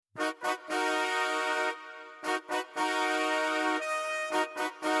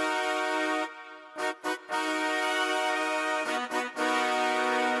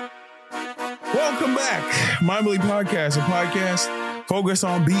Welcome back. Mind Bully Podcast, a podcast focused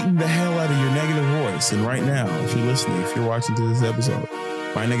on beating the hell out of your negative voice. And right now, if you're listening, if you're watching to this episode,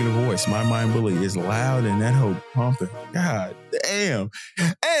 my negative voice, my mind bully is loud and that hope pumping. God damn.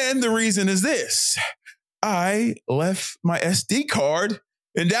 And the reason is this. I left my SD card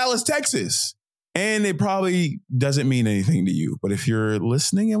in Dallas, Texas. And it probably doesn't mean anything to you. But if you're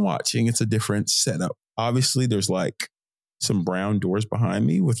listening and watching, it's a different setup. Obviously, there's like some brown doors behind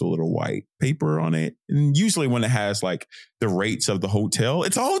me with a little white paper on it. And usually when it has like the rates of the hotel,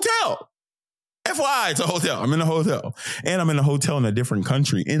 it's a hotel. FYI, it's a hotel. I'm in a hotel. And I'm in a hotel in a different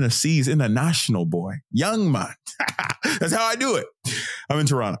country, in a national boy, young man. That's how I do it. I'm in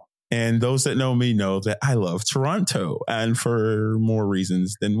Toronto. And those that know me know that I love Toronto. And for more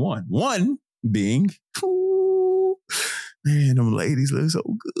reasons than one. One being, ooh, man, them ladies look so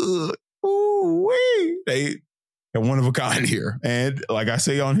good. Ooh, wee. They're one of a kind here. And like I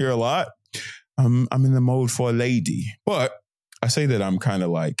say on here a lot, I'm in the mode for a lady. But I say that I'm kind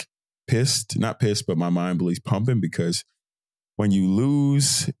of like not pissed, but my mind believes pumping because when you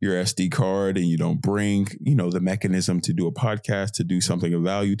lose your SD card and you don't bring, the mechanism to do a podcast, to do something of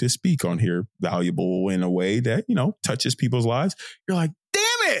value, to speak on here, valuable in a way that, touches people's lives, you're like,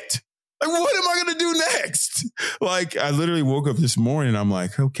 damn it. Like, what am I going to do next? Like, I literally woke up this morning and I'm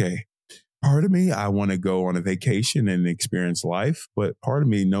like, okay. Part of me, I want to go on a vacation and experience life. But part of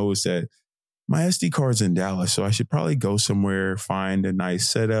me knows that my SD card's in Dallas. So I should probably go somewhere, find a nice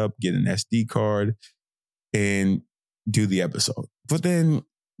setup, get an SD card and do the episode. But then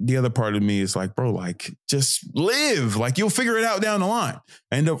the other part of me is like, bro, like just live. Like you'll figure it out down the line.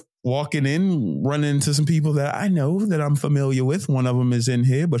 I end up walking in, running into some people that I know that I'm familiar with. One of them is in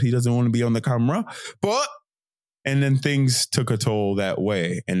here, but he doesn't want to be on the camera. And then things took a toll that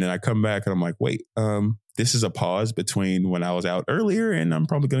way. And then I come back and I'm like, wait, this is a pause between when I was out earlier and I'm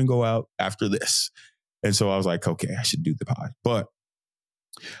probably going to go out after this. And so I was like, okay, I should do the pod. But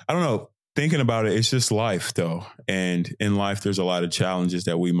I don't know, thinking about it, it's just life though. And in life, there's a lot of challenges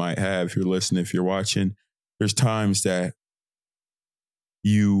that we might have. If you're listening, if you're watching, there's times that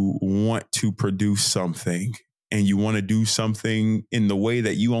you want to produce something and you want to do something in the way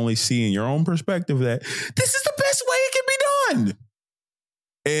that you only see in your own perspective that this is the best way it can be done.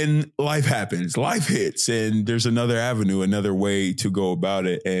 And life happens, life hits, and there's another avenue, another way to go about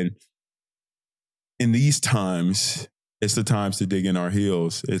it. And in these times, it's the times to dig in our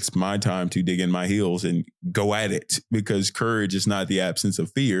heels. It's my time to dig in my heels and go at it because courage is not the absence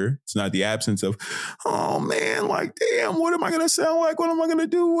of fear. It's not the absence of, oh man, like, damn, what am I going to sound like? What am I going to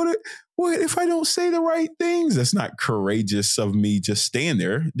do? What if I don't say the right things? That's not courageous of me just stand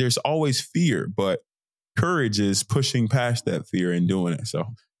there. There's always fear, but courage is pushing past that fear and doing it. So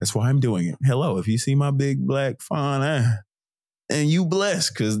that's why I'm doing it. Hello, if you see my big black font, and you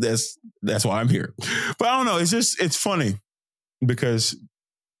blessed because that's why I'm here. But I don't know. It's funny because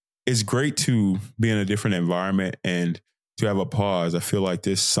it's great to be in a different environment and to have a pause. I feel like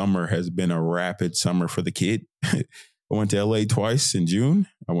this summer has been a rapid summer for the kid. I went to LA twice in June.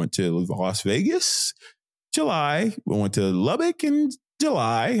 I went to Las Vegas, July. I went to Lubbock in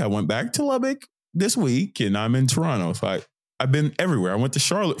July. I went back to Lubbock this week and I'm in Toronto. So I've been everywhere. I went to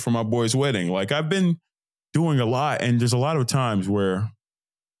Charlotte for my boy's wedding. Like I've been doing a lot. And there's a lot of times where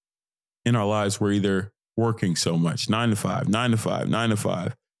in our lives, we're either working so much, 9 to 5, 9 to 5, 9 to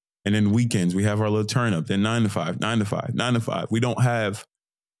 5. And then weekends, we have our little turn up, then 9 to 5, 9 to 5, 9 to 5. We don't have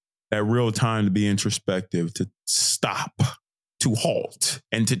that real time to be introspective, to stop, to halt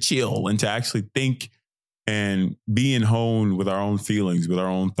and to chill and to actually think and be in hone with our own feelings, with our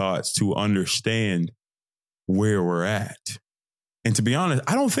own thoughts, to understand where we're at. And to be honest,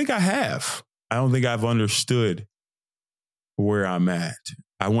 I don't think I have. I don't think I've understood where I'm at.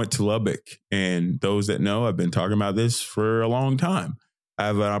 I went to Lubbock, and those that know, I've been talking about this for a long time. I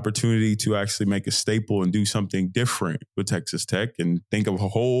have an opportunity to actually make a staple and do something different with Texas Tech and think of a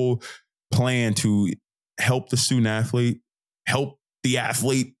whole plan to help the student athlete, help the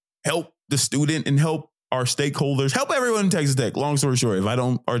athlete, help the student, and help our stakeholders, help everyone in Texas Tech. Long story short, if I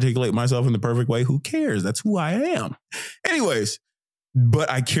don't articulate myself in the perfect way, who cares? That's who I am. Anyways, but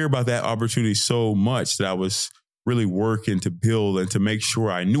I care about that opportunity so much that I was really working to build and to make sure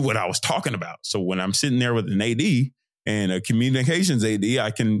I knew what I was talking about. So when I'm sitting there with an AD and a communications AD,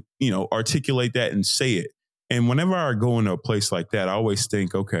 I can, articulate that and say it. And whenever I go into a place like that, I always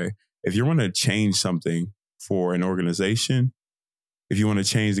think, okay, if you want to change something for an organization, if you want to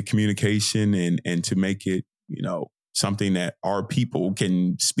change the communication and to make it, something that our people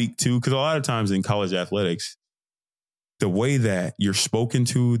can speak to, because a lot of times in college athletics, the way that you're spoken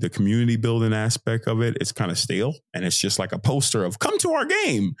to, the community building aspect of it, it's kind of stale. And it's just like a poster of come to our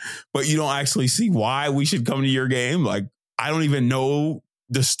game, but you don't actually see why we should come to your game. Like, I don't even know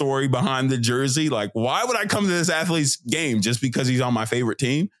the story behind the jersey. Like, why would I come to this athlete's game just because he's on my favorite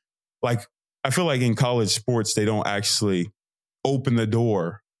team? Like, I feel like in college sports, they don't actually open the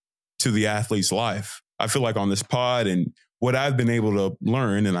door to the athlete's life. I feel like on this pod and what I've been able to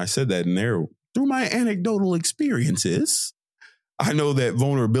learn, and I said that in there, through my anecdotal experiences, I know that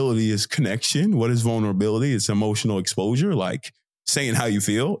vulnerability is connection. What is vulnerability? It's emotional exposure, like saying how you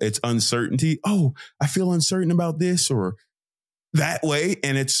feel. It's uncertainty. Oh, I feel uncertain about this or that way.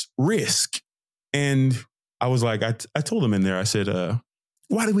 And it's risk. And I was like, I told him in there, I said,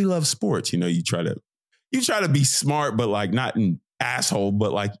 why do we love sports? You know, you try to be smart, but like not an asshole,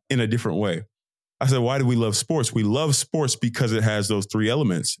 but like in a different way. I said, why do we love sports? We love sports because it has those three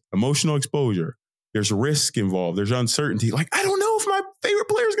elements: emotional exposure. There's risk involved. There's uncertainty. Like, I don't know if my favorite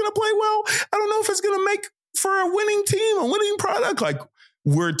player is going to play well. I don't know if it's going to make for a winning team, a winning product. Like,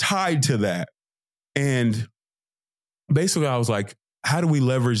 we're tied to that. And basically I was like, how do we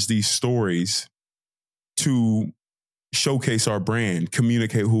leverage these stories to showcase our brand,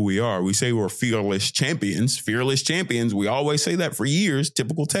 communicate who we are? We say we're fearless champions. We always say that for years,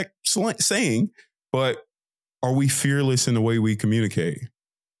 typical tech saying. But are we fearless in the way we communicate?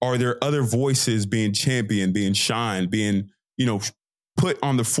 Are there other voices being championed, being shined, being, put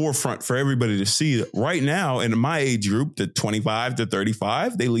on the forefront for everybody to see? Right now, in my age group, the 25 to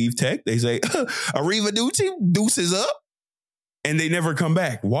 35, they leave tech. They say, Arrivederci, deuces up. And they never come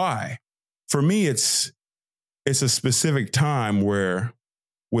back. Why? For me, it's a specific time where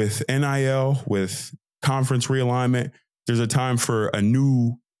with NIL, with conference realignment, there's a time for a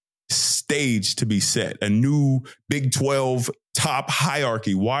new stage to be set, a new Big 12 top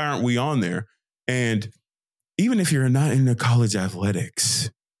hierarchy. Why aren't we on there? And even if you're not into college athletics,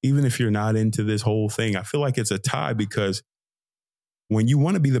 even if you're not into this whole thing, I feel like it's a tie, because when you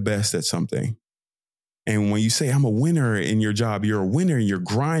want to be the best at something, and when you say I'm a winner in your job, you're a winner and you're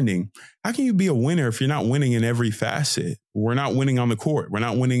grinding. How can you be a winner if you're not winning in every facet? We're not winning on the court. We're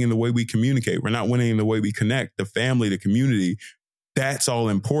not winning in the way we communicate. We're not winning in the way we connect, the family, the community. That's all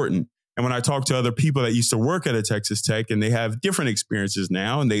important. And when I talk to other people that used to work at a Texas Tech and they have different experiences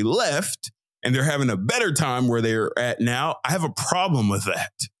now and they left and they're having a better time where they're at now, I have a problem with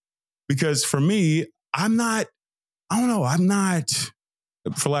that. Because for me, I'm not,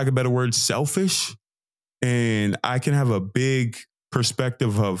 for lack of a better word, selfish. And I can have a big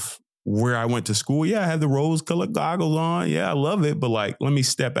perspective of where I went to school. Yeah, I had the rose-colored goggles on. Yeah, I love it. But like, let me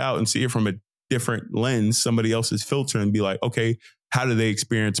step out and see it from a different lens, somebody else's filter, and be like, okay, how do they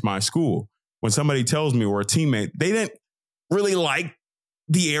experience my school? When somebody tells me, or a teammate, they didn't really like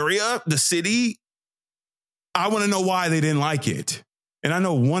the area, the city, I want to know why they didn't like it. And I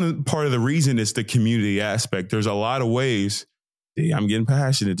know one part of the reason is the community aspect. There's a lot of ways. I'm getting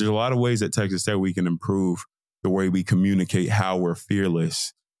passionate. There's a lot of ways at Texas Tech we can improve the way we communicate, how we're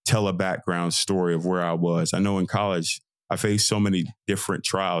fearless, tell a background story of where I was. I know in college, I faced so many different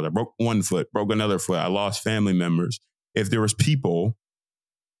trials. I broke one foot, broke another foot. I lost family members. If there was people,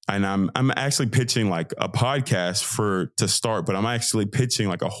 and I'm actually pitching like a podcast to start, but I'm actually pitching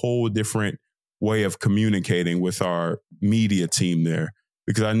like a whole different way of communicating with our media team there,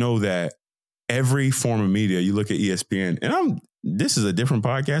 because I know that every form of media, you look at ESPN, and this is a different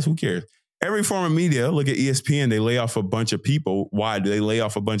podcast. Who cares? Every form of media, look at ESPN, they lay off a bunch of people. Why do they lay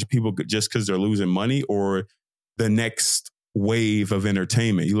off a bunch of people? Just because they're losing money or the next wave of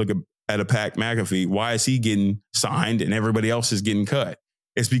entertainment? You look at a Pat McAfee. Why is he getting signed and everybody else is getting cut?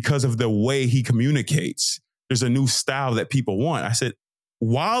 It's because of the way he communicates. There's a new style that people want. I said,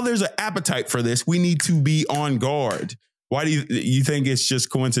 while there's an appetite for this, we need to be on guard. Why do you think it's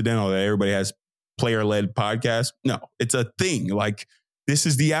just coincidental that everybody has player-led podcasts? No, it's a thing. Like, this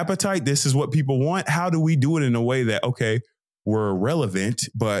is the appetite. This is what people want. How do we do it in a way that, okay, we're relevant,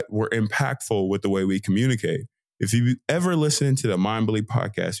 but we're impactful with the way we communicate? If you ever listen to the Mind Bully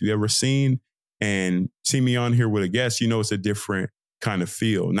podcast, if you ever seen me on here with a guest, you know it's a different kind of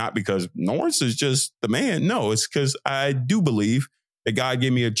feel. Not because Norris is just the man. No, it's because I do believe that God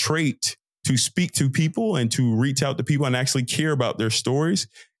gave me a trait to speak to people and to reach out to people and actually care about their stories.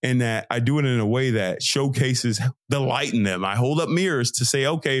 And that I do it in a way that showcases the light in them. I hold up mirrors to say,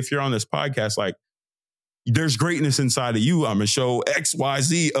 okay, if you're on this podcast, like, there's greatness inside of you. I'm going to show X, Y,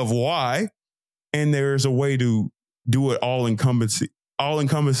 Z of Y. And there's a way to do it all encompassing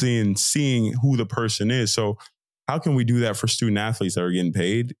and seeing who the person is. So how can we do that for student athletes that are getting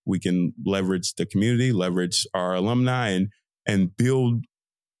paid? We can leverage the community, leverage our alumni, and build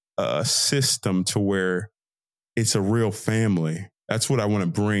a system to where it's a real family. That's what I want to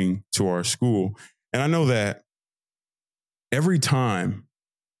bring to our school. And I know that every time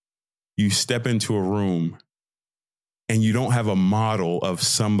you step into a room and you don't have a model of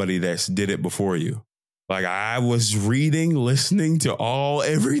somebody that's did it before you. Like I was reading, listening to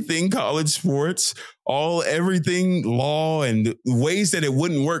everything college sports, everything law and ways that it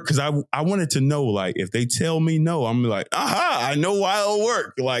wouldn't work. Cause I wanted to know, like, if they tell me no, I'm like, I know why it'll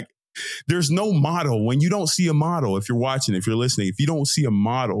work. Like there's no model. When you don't see a model, if you're watching, if you're listening, if you don't see a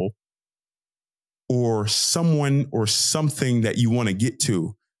model or someone or something that you want to get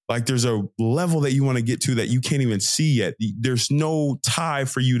to, like there's a level that you want to get to that you can't even see yet. There's no tie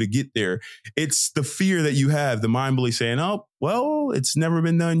for you to get there. It's the fear that you have, the mind belief saying, oh, well, it's never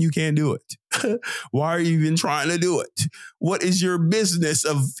been done. You can't do it. Why are you even trying to do it? What is your business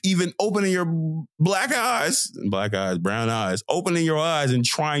of even opening your brown eyes, opening your eyes and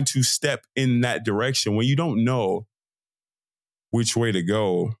trying to step in that direction when you don't know which way to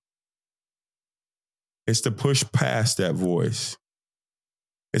go? It's to push past that voice.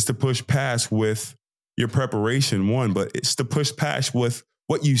 It's to push past with your preparation, one, but it's to push past with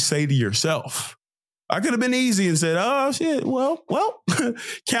what you say to yourself. I could have been easy and said, oh, shit, well,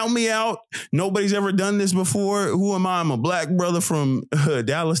 count me out. Nobody's ever done this before. Who am I? I'm a black brother from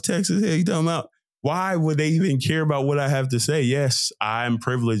Dallas, Texas. Hey, you talking about? Why would they even care about what I have to say? Yes, I'm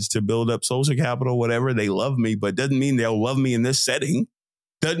privileged to build up social capital, whatever. They love me, but doesn't mean they'll love me in this setting.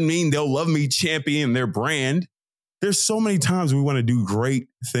 Doesn't mean they'll love me championing their brand. There's so many times we want to do great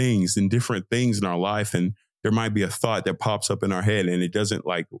things and different things in our life. And there might be a thought that pops up in our head and it doesn't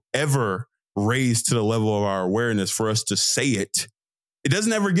like ever raise to the level of our awareness for us to say it. It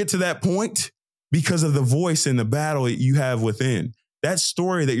doesn't ever get to that point because of the voice and the battle that you have within. That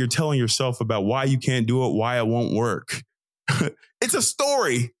story that you're telling yourself about why you can't do it, why it won't work. It's a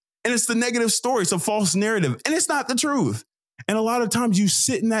story and it's the negative story. It's a false narrative and it's not the truth. And a lot of times you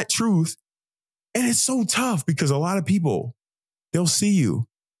sit in that truth. And it's so tough because a lot of people, they'll see you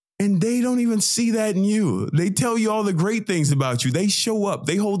and they don't even see that in you. They tell you all the great things about you. They show up.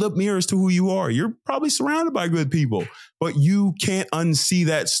 They hold up mirrors to who you are. You're probably surrounded by good people, but you can't unsee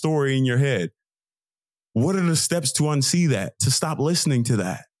that story in your head. What are the steps to unsee that, to stop listening to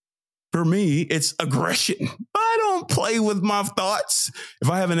that? For me, it's aggression. I don't play with my thoughts. If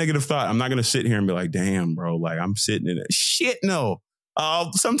I have a negative thought, I'm not going to sit here and be like, damn, bro, like I'm sitting in it. Shit, no.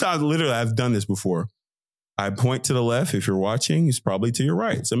 Sometimes literally I've done this before. I point to the left. If you're watching, it's probably to your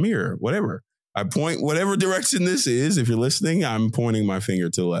right. It's a mirror, whatever. I point whatever direction this is. If you're listening, I'm pointing my finger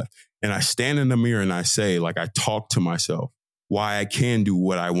to the left. And I stand in the mirror and I say, like, I talk to myself why I can do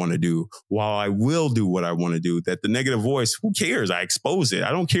what I want to do, while I will do what I want to do. That the negative voice, who cares? I expose it.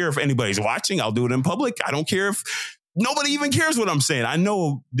 I don't care if anybody's watching. I'll do it in public. I don't care if nobody even cares what I'm saying. I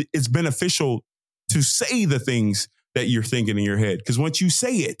know it's beneficial to say the things that you're thinking in your head. Because once you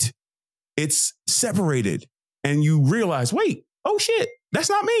say it, it's separated and you realize, wait, oh shit, that's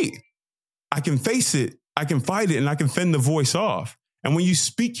not me. I can face it. I can fight it and I can fend the voice off. And when you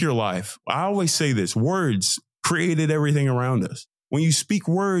speak your life, I always say this, words created everything around us. When you speak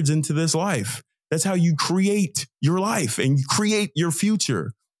words into this life, that's how you create your life and you create your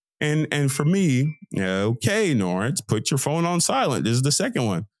future. And for me, okay, Norris, put your phone on silent. This is the second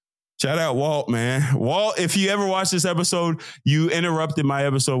one. Shout out Walt, man. Walt, if you ever watch this episode, you interrupted my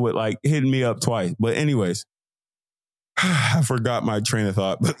episode with like hitting me up twice. But anyways, I forgot my train of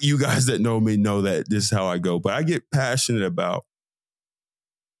thought. But you guys that know me know that this is how I go. But I get passionate about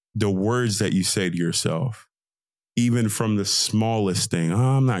the words that you say to yourself, even from the smallest thing.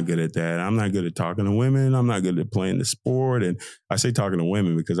 Oh, I'm not good at that. I'm not good at talking to women. I'm not good at playing the sport. And I say talking to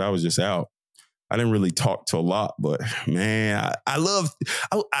women because I was just out. I didn't really talk to a lot, but man, I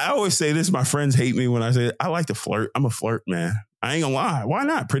always say this. My friends hate me when I say it. I like to flirt. I'm a flirt, man. I ain't gonna lie. Why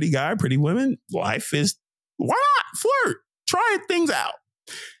not? Pretty guy, pretty women. Life is, why not? Flirt. Try things out.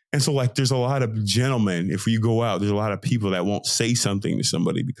 And so like, there's a lot of gentlemen. If you go out, there's a lot of people that won't say something to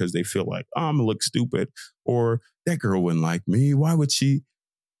somebody because they feel like, oh, I'm gonna look stupid or that girl wouldn't like me. Why would she?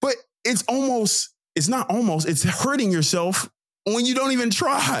 But it's hurting yourself when you don't even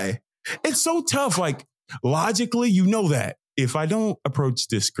try. It's so tough. Like logically, you know that if I don't approach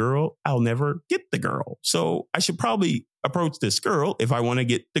this girl, I'll never get the girl. So I should probably approach this girl if I want to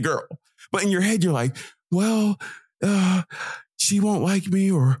get the girl. But in your head, you're like, well, she won't like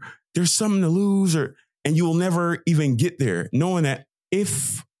me or there's something to lose and you will never even get there. Knowing that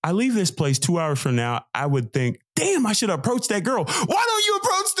if I leave this place 2 hours from now, I would think, damn, I should approach that girl. Why don't you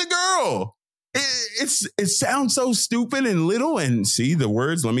approach the girl? It sounds so stupid and little. And see the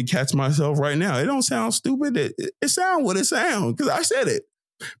words, let me catch myself right now. It don't sound stupid. It sounds what it sounds because I said it.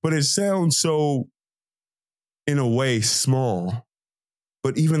 But it sounds so in a way small,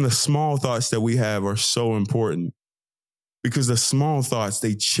 but even the small thoughts that we have are so important because the small thoughts,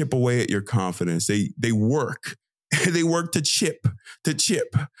 they chip away at your confidence. They work. They work to chip. And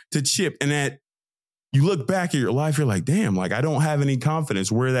that you look back at your life, you're like, damn, like I don't have any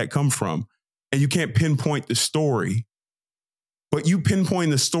confidence. Where did that come from? And you can't pinpoint the story. But you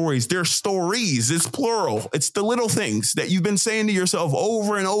pinpoint the stories. They're stories. It's plural. It's the little things that you've been saying to yourself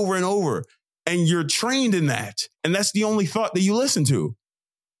over and over and over. And you're trained in that. And that's the only thought that you listen to.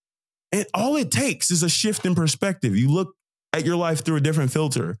 And all it takes is a shift in perspective. You look at your life through a different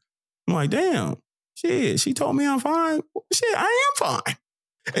filter. I'm like, damn, shit, she told me I'm fine. Shit, I am fine.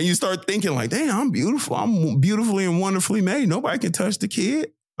 And you start thinking like, damn, I'm beautiful. I'm beautifully and wonderfully made. Nobody can touch the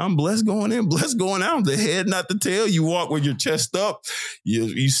kid. I'm blessed going in, blessed going out. The head, not the tail. You walk with your chest up.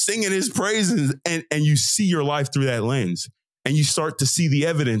 You singing his praises, and you see your life through that lens. And you start to see the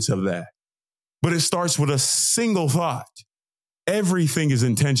evidence of that. But it starts with a single thought. Everything is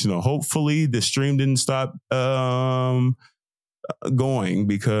intentional. Hopefully the stream didn't stop going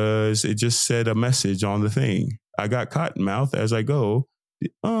because it just said a message on the thing. I got cotton mouth as I go.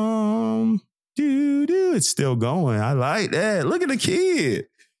 It's still going. I like that. Look at the kid.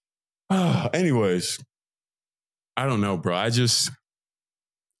 Anyways, I don't know, bro. I just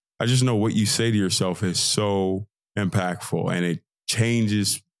know what you say to yourself is so impactful, and it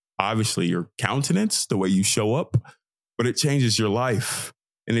changes, obviously, your countenance, the way you show up, but it changes your life,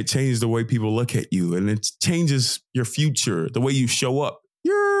 and it changes the way people look at you, and it changes your future, the way you show up,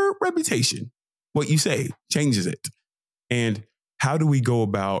 your reputation, what you say changes it. And how do we go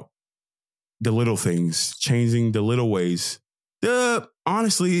about the little things, changing the little ways?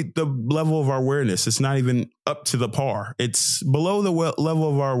 Honestly, the level of our awareness, it's not even up to the par. It's below the level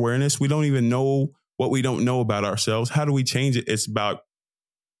of our awareness. We don't even know what we don't know about ourselves. How do we change it? It's about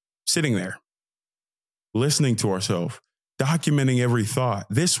sitting there, listening to ourselves, documenting every thought.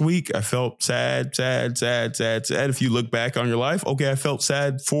 This week, I felt sad. If you look back on your life, okay, I felt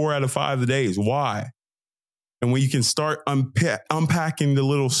sad 4 out of 5 days. Why? And when you can start unpacking the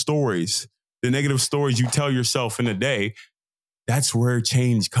little stories, the negative stories you tell yourself in a day, that's where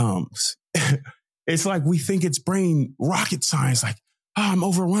change comes. It's like we think it's brain rocket science. Like, I'm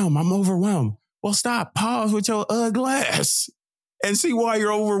overwhelmed. Well, stop, pause with your glass and see why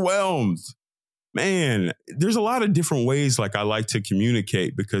you're overwhelmed. Man, there's a lot of different ways like I like to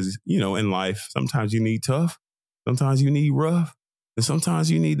communicate because, in life, sometimes you need tough, sometimes you need rough, and sometimes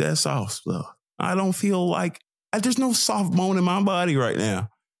you need that soft stuff. I don't feel like there's no soft bone in my body right now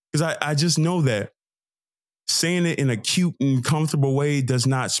because I just know that saying it in a cute and comfortable way does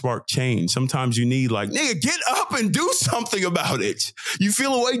not spark change. Sometimes you need like, nigga, get up and do something about it. You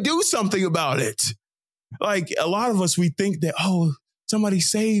feel a way, do something about it. Like a lot of us, we think that, oh, somebody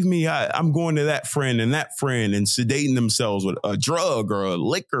save me. I'm going to that friend and sedating themselves with a drug or a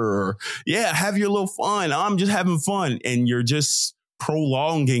liquor or, have your little fun. I'm just having fun. And you're just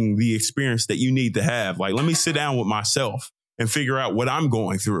prolonging the experience that you need to have. Like, let me sit down with myself and figure out what I'm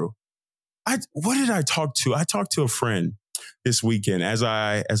going through. What did I talk to? I talked to a friend this weekend as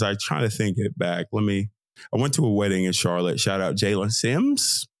I try to think it back. I went to a wedding in Charlotte. Shout out Jalen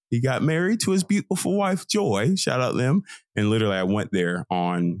Sims. He got married to his beautiful wife, Joy. Shout out them. And literally I went there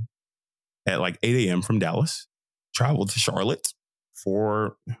at like 8 a.m. from Dallas, traveled to Charlotte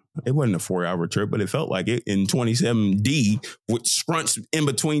it wasn't a 4-hour trip, but it felt like it in 27D with scrunch in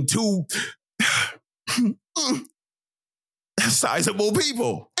between two sizable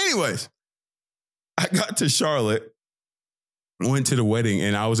people. Anyways, I got to Charlotte, went to the wedding,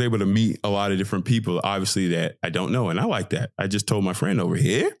 and I was able to meet a lot of different people, obviously, that I don't know. And I like that. I just told my friend over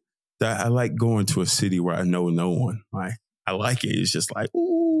here that I like going to a city where I know no one. Like, I like it. It's just like,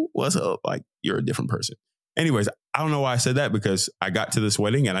 ooh, what's up? Like, you're a different person. Anyways, I don't know why I said that because I got to this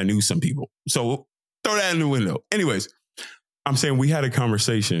wedding and I knew some people. So throw that in the window. Anyways, I'm saying we had a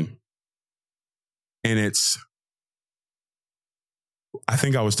conversation and I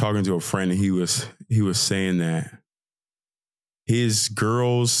think I was talking to a friend and he was saying that his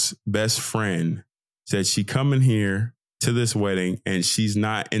girl's best friend said she coming here to this wedding and she's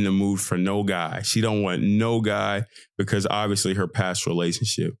not in the mood for no guy. She don't want no guy because obviously her past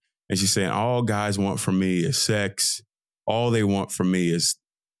relationship. And she's saying all guys want from me is sex. All they want from me is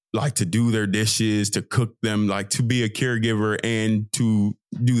like to do their dishes, to cook them, like to be a caregiver and to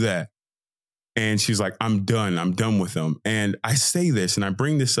do that. And she's like, I'm done with them. And I say this and I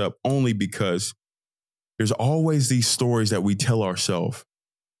bring this up only because there's always these stories that we tell ourselves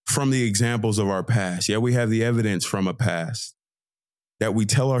from the examples of our past. Yeah, we have the evidence from a past that we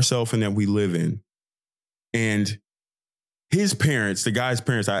tell ourselves and that we live in. And his parents, the guy's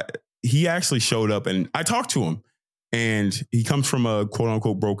parents, he actually showed up and I talked to him, and he comes from a quote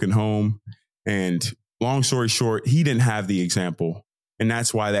unquote broken home. And long story short, he didn't have the example. And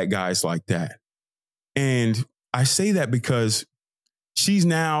that's why that guy's like that. And I say that because she's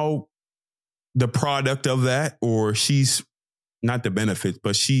now the product of that, or she's not the benefit,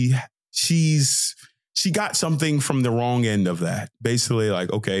 but she got something from the wrong end of that. Basically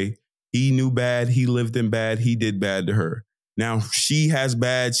like, okay, he knew bad, he lived in bad, he did bad to her. Now she has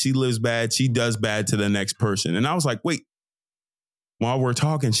bad, she lives bad, she does bad to the next person. And I was like, wait, while we're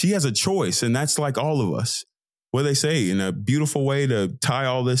talking, she has a choice. And that's like all of us. What they say in a beautiful way to tie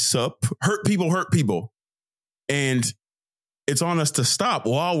all this up, hurt people. And it's on us to stop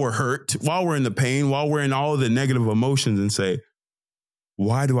while we're hurt, while we're in the pain, while we're in all of the negative emotions and say,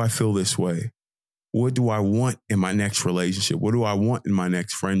 why do I feel this way? What do I want in my next relationship? What do I want in my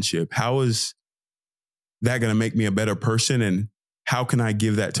next friendship? How is that going to make me a better person? And how can I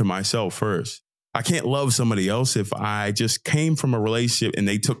give that to myself first? I can't love somebody else if I just came from a relationship and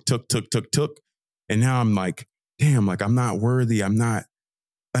they took. And now I'm like, damn, like I'm not worthy. I'm not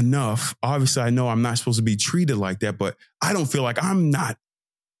enough. Obviously, I know I'm not supposed to be treated like that, but I don't feel like I'm not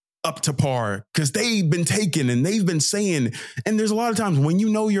up to par because they've been taken and they've been saying, and there's a lot of times when you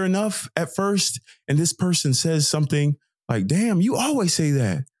know you're enough at first and this person says something like, damn, you always say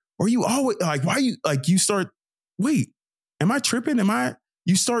that. Or you always like, why you like, you start, wait, am I tripping?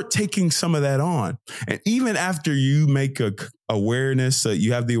 You start taking some of that on. And even after you make you have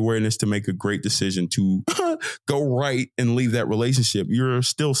the awareness to make a great decision to go right and leave that relationship, you're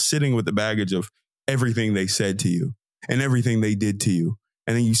still sitting with the baggage of everything they said to you and everything they did to you.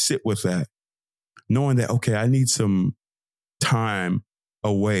 And then you sit with that, knowing that, okay, I need some time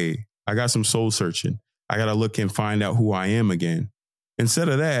away. I got some soul searching. I got to look and find out who I am again. Instead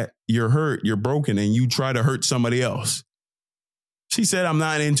of that, you're hurt, you're broken, and you try to hurt somebody else. She said, I'm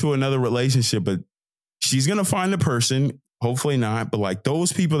not into another relationship, but she's going to find a person, hopefully not, but like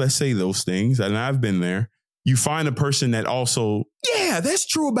those people that say those things, and I've been there, you find a person that also, yeah, that's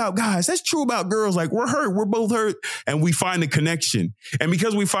true about guys. That's true about girls. Like we're hurt. We're both hurt. And we find a connection. And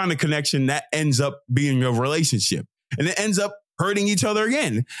because we find a connection, that ends up being a relationship. And it ends up hurting each other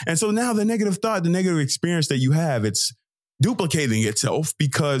again. And so now the negative thought, the negative experience that you have, it's duplicating itself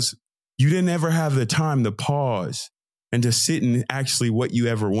because you didn't ever have the time to pause and to sit in actually what you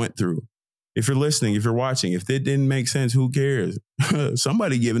ever went through. If you're listening, if you're watching, if it didn't make sense, who cares?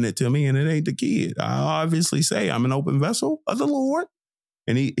 Somebody giving it to me and it ain't the kid. I obviously say I'm an open vessel of the Lord.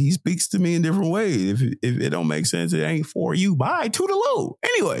 And he speaks to me in different ways. If it don't make sense, it ain't for you. Bye, toodaloo.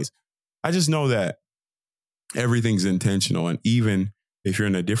 Anyways, I just know that everything's intentional. And even if you're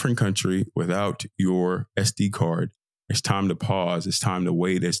in a different country without your SD card, it's time to pause. It's time to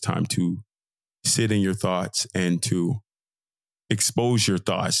wait. It's time to sit in your thoughts and to expose your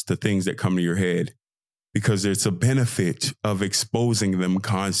thoughts to things that come to your head, because it's a benefit of exposing them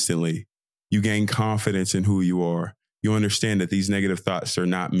constantly. You gain confidence in who you are. You understand that these negative thoughts are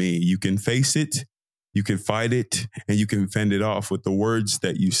not me. You can face it, you can fight it, and you can fend it off with the words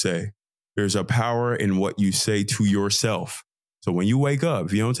that you say. There's a power in what you say to yourself. So when you wake up,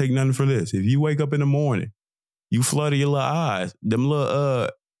 if you don't take nothing for this, if you wake up in the morning, you flutter your little eyes, the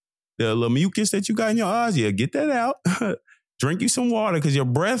little mucus that you got in your eyes, yeah, get that out. Drink you some water because your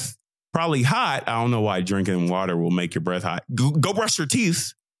breath probably hot. I don't know why drinking water will make your breath hot. Go brush your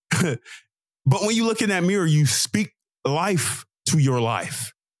teeth. But when you look in that mirror, you speak life to your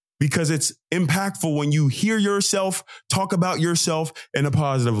life, because it's impactful when you hear yourself talk about yourself in a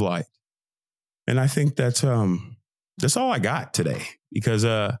positive light. And I think that's all I got today, because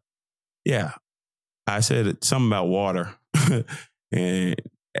I said something about water. And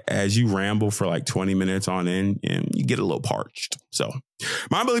as you ramble for like 20 minutes on end, and you get a little parched. So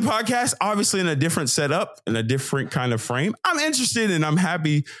Mind Bully Podcast, obviously in a different setup, in a different kind of frame. I'm interested and I'm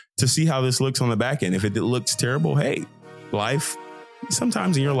happy to see how this looks on the back end. If it looks terrible, hey, life,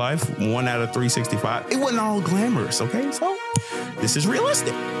 sometimes in your life, 1 out of 365, it wasn't all glamorous, okay? So this is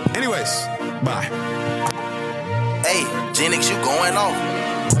realistic. Anyways, bye. Hey, Genix, you going off.